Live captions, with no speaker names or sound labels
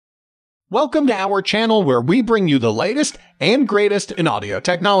Welcome to our channel where we bring you the latest and greatest in audio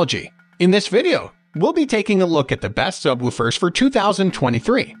technology. In this video, we'll be taking a look at the best subwoofers for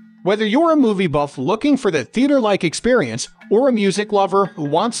 2023. Whether you're a movie buff looking for the theater-like experience or a music lover who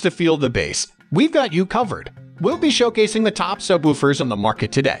wants to feel the bass, we've got you covered. We'll be showcasing the top subwoofers on the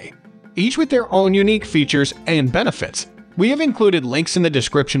market today, each with their own unique features and benefits. We have included links in the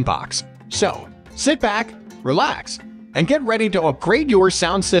description box. So, sit back, relax, and get ready to upgrade your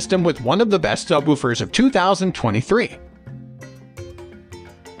sound system with one of the best subwoofers of 2023.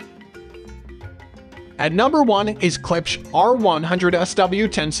 At number 1 is Klipsch R100SW10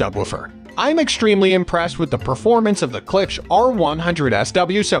 subwoofer. I'm extremely impressed with the performance of the Klipsch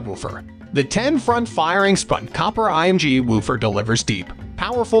R100SW subwoofer. The 10 front-firing spun copper IMG woofer delivers deep,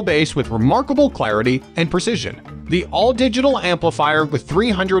 powerful bass with remarkable clarity and precision. The all-digital amplifier with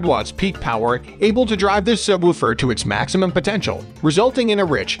 300 watts peak power able to drive this subwoofer to its maximum potential, resulting in a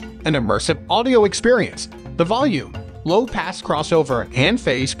rich and immersive audio experience. The volume, low-pass crossover, and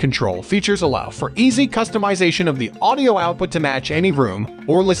phase control features allow for easy customization of the audio output to match any room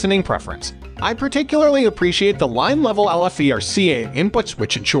or listening preference. I particularly appreciate the line-level LFE RCA inputs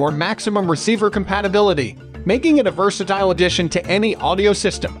which ensure maximum receiver compatibility, making it a versatile addition to any audio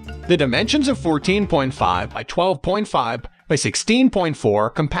system. The dimensions of 14.5 by 12.5 by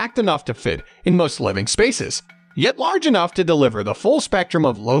 16.4 compact enough to fit in most living spaces, yet large enough to deliver the full spectrum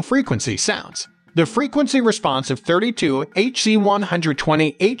of low-frequency sounds. The frequency response of 32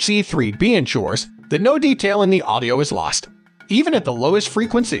 Hz120 Hz3B ensures that no detail in the audio is lost, even at the lowest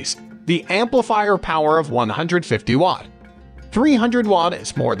frequencies. The amplifier power of 150 watt. 300 watt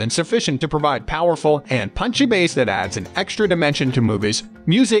is more than sufficient to provide powerful and punchy bass that adds an extra dimension to movies,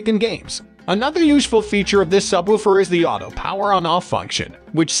 music, and games. Another useful feature of this subwoofer is the auto power on-off function,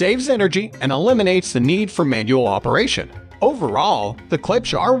 which saves energy and eliminates the need for manual operation. Overall, the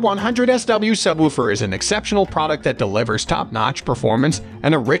Klipsch R100SW subwoofer is an exceptional product that delivers top-notch performance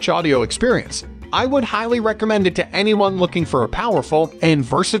and a rich audio experience. I would highly recommend it to anyone looking for a powerful and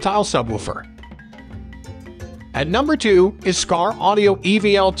versatile subwoofer. At number 2 is Skar Audio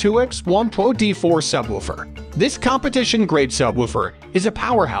EVL2X112D4 subwoofer. This competition-grade subwoofer is a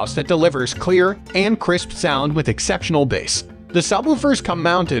powerhouse that delivers clear and crisp sound with exceptional bass. The subwoofers come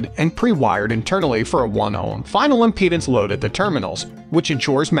mounted and pre-wired internally for a 1-ohm final impedance load at the terminals, which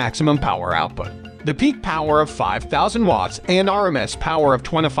ensures maximum power output. The peak power of 5,000 watts and RMS power of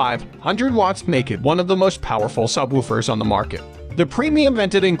 2,500 watts make it one of the most powerful subwoofers on the market. The premium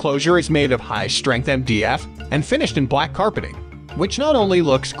vented enclosure is made of high-strength MDF and finished in black carpeting, which not only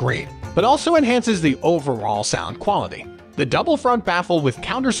looks great, but also enhances the overall sound quality. The double front baffle with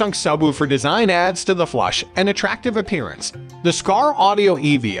countersunk subwoofer design adds to the flush and attractive appearance. The Skar Audio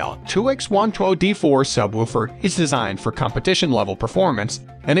EVL2X112D4 subwoofer is designed for competition-level performance,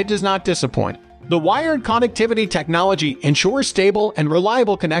 and it does not disappoint. The wired connectivity technology ensures stable and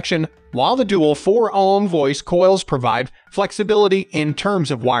reliable connection, while the dual 4-ohm voice coils provide flexibility in terms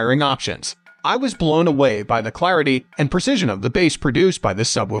of wiring options. I was blown away by the clarity and precision of the bass produced by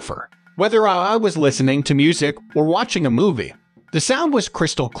this subwoofer. Whether I was listening to music or watching a movie, the sound was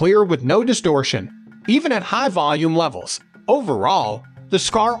crystal clear with no distortion, even at high volume levels. Overall, the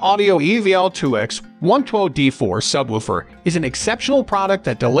Skar Audio EVL2X112D4 subwoofer is an exceptional product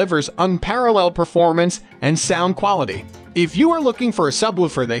that delivers unparalleled performance and sound quality. If you are looking for a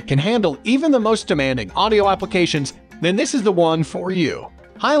subwoofer that can handle even the most demanding audio applications, then this is the one for you.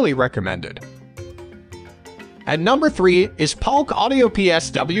 Highly recommended. At number 3 is Polk Audio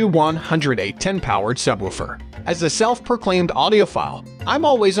PSW10810 powered subwoofer. As a self-proclaimed audiophile, I'm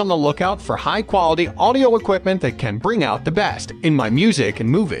always on the lookout for high-quality audio equipment that can bring out the best in my music and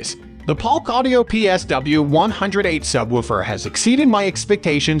movies. The Polk Audio PSW108 subwoofer has exceeded my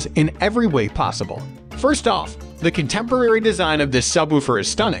expectations in every way possible. First off, the contemporary design of this subwoofer is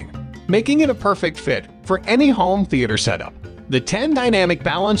stunning, making it a perfect fit for any home theater setup. The 10 dynamic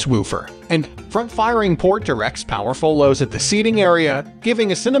balance woofer and front-firing port directs powerful lows at the seating area,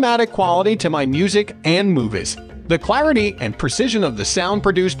 giving a cinematic quality to my music and movies. The clarity and precision of the sound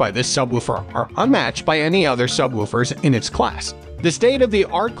produced by this subwoofer are unmatched by any other subwoofers in its class. The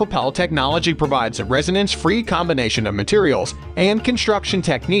state-of-the-art Klipsch technology provides a resonance-free combination of materials and construction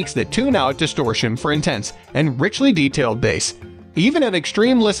techniques that tune out distortion for intense and richly detailed bass. Even at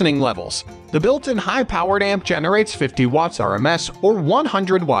extreme listening levels, the built-in high-powered amp generates 50 watts RMS or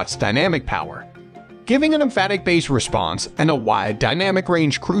 100 watts dynamic power, giving an emphatic bass response and a wide dynamic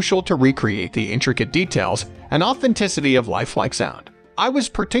range crucial to recreate the intricate details and authenticity of lifelike sound. I was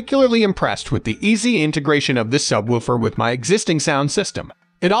particularly impressed with the easy integration of this subwoofer with my existing sound system.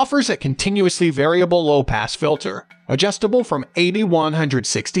 It offers a continuously variable low-pass filter, adjustable from 80 to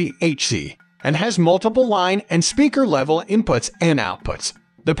 160 Hz, and has multiple line and speaker level inputs and outputs.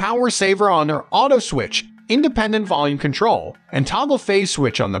 The power saver on their auto switch, independent volume control, and toggle phase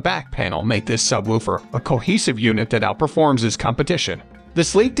switch on the back panel make this subwoofer a cohesive unit that outperforms its competition. The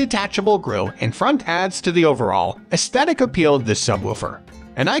sleek detachable grille in front adds to the overall aesthetic appeal of this subwoofer,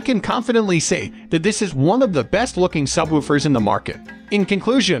 and I can confidently say that this is one of the best-looking subwoofers in the market. In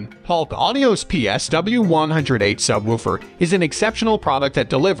conclusion, Polk Audio's PSW108 subwoofer is an exceptional product that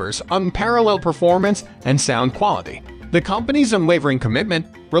delivers unparalleled performance and sound quality. The company's unwavering commitment,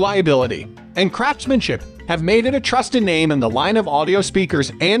 reliability, and craftsmanship have made it a trusted name in the line of audio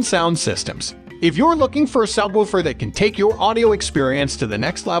speakers and sound systems. If you're looking for a subwoofer that can take your audio experience to the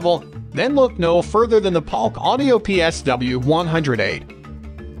next level, then look no further than the Polk Audio PSW108.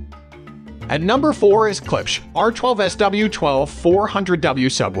 At number 4 is Klipsch R12SW12400W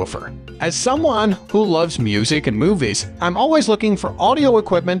subwoofer. As someone who loves music and movies, I'm always looking for audio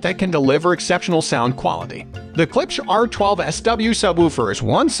equipment that can deliver exceptional sound quality. The Klipsch R12SW subwoofer is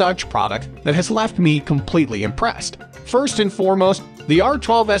one such product that has left me completely impressed. First and foremost, the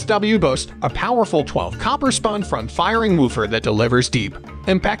R12SW boasts a powerful 12 copper-spun front-firing woofer that delivers deep,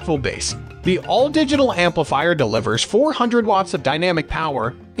 impactful bass. The all-digital amplifier delivers 400 watts of dynamic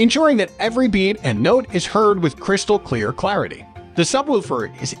power, ensuring that every beat and note is heard with crystal-clear clarity. The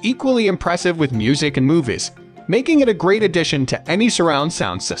subwoofer is equally impressive with music and movies, making it a great addition to any surround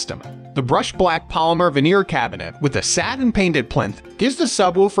sound system. The brushed black polymer veneer cabinet with a satin-painted plinth gives the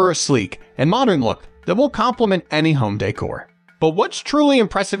subwoofer a sleek and modern look that will complement any home decor. But what's truly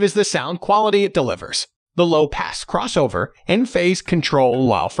impressive is the sound quality it delivers. The low-pass crossover and phase control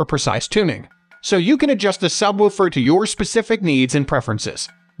allow for precise tuning, so you can adjust the subwoofer to your specific needs and preferences.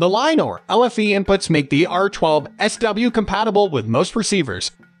 The line or LFE inputs make the R12SW compatible with most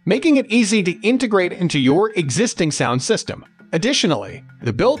receivers, making it easy to integrate into your existing sound system. Additionally,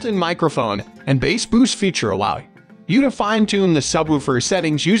 the built-in microphone and bass boost feature allow you to fine-tune the subwoofer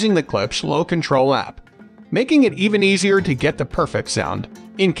settings using the Klipsch Low Control app, making it even easier to get the perfect sound.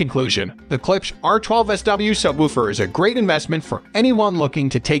 In conclusion, the Klipsch R12SW subwoofer is a great investment for anyone looking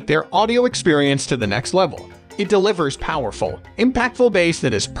to take their audio experience to the next level. It delivers powerful, impactful bass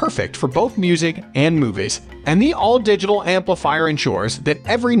that is perfect for both music and movies, and the all-digital amplifier ensures that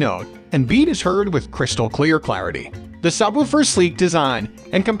every note and beat is heard with crystal-clear clarity. The subwoofer's sleek design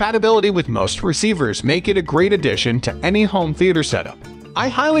and compatibility with most receivers make it a great addition to any home theater setup. I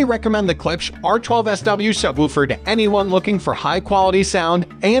highly recommend the Klipsch R12SW subwoofer to anyone looking for high-quality sound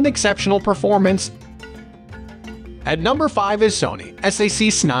and exceptional performance. At number 5 is Sony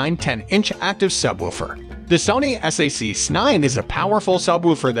SAC-S9 10-inch active subwoofer. The Sony SAC-S9 is a powerful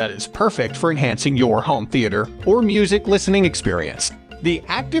subwoofer that is perfect for enhancing your home theater or music listening experience. The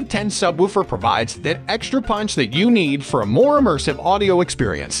Active 10 subwoofer provides that extra punch that you need for a more immersive audio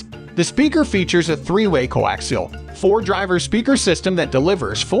experience. The speaker features a 3-way coaxial, 4-driver speaker system that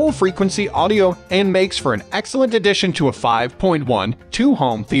delivers full-frequency audio and makes for an excellent addition to a 5.1-2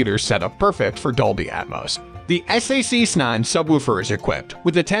 home theater setup perfect for Dolby Atmos. The SAC-S9 subwoofer is equipped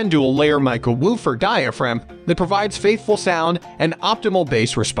with a 10 dual-layer micro-woofer diaphragm that provides faithful sound and optimal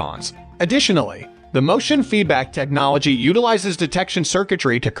bass response. Additionally, the motion feedback technology utilizes detection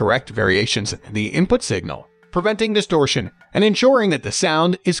circuitry to correct variations in the input signal, preventing distortion and ensuring that the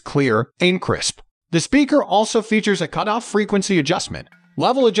sound is clear and crisp. The speaker also features a cutoff frequency adjustment,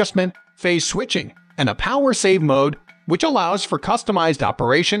 level adjustment, phase switching, and a power save mode, which allows for customized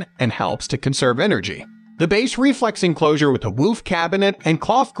operation and helps to conserve energy. The bass reflex enclosure with a woof cabinet and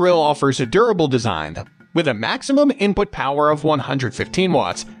cloth grille offers a durable design. With a maximum input power of 115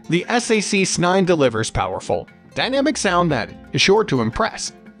 watts, the SAC-S9 delivers powerful, dynamic sound that is sure to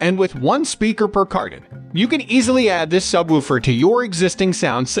impress. And with one speaker per carton, you can easily add this subwoofer to your existing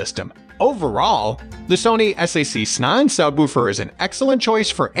sound system. Overall, the Sony SAC-S9 subwoofer is an excellent choice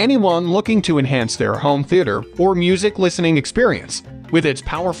for anyone looking to enhance their home theater or music listening experience. With its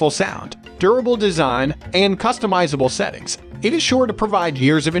powerful sound, durable design, and customizable settings, it is sure to provide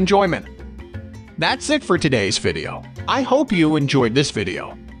years of enjoyment. That's it for today's video. I hope you enjoyed this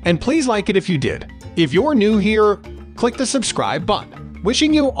video, and please like it if you did. If you're new here, click the subscribe button.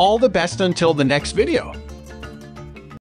 Wishing you all the best until the next video.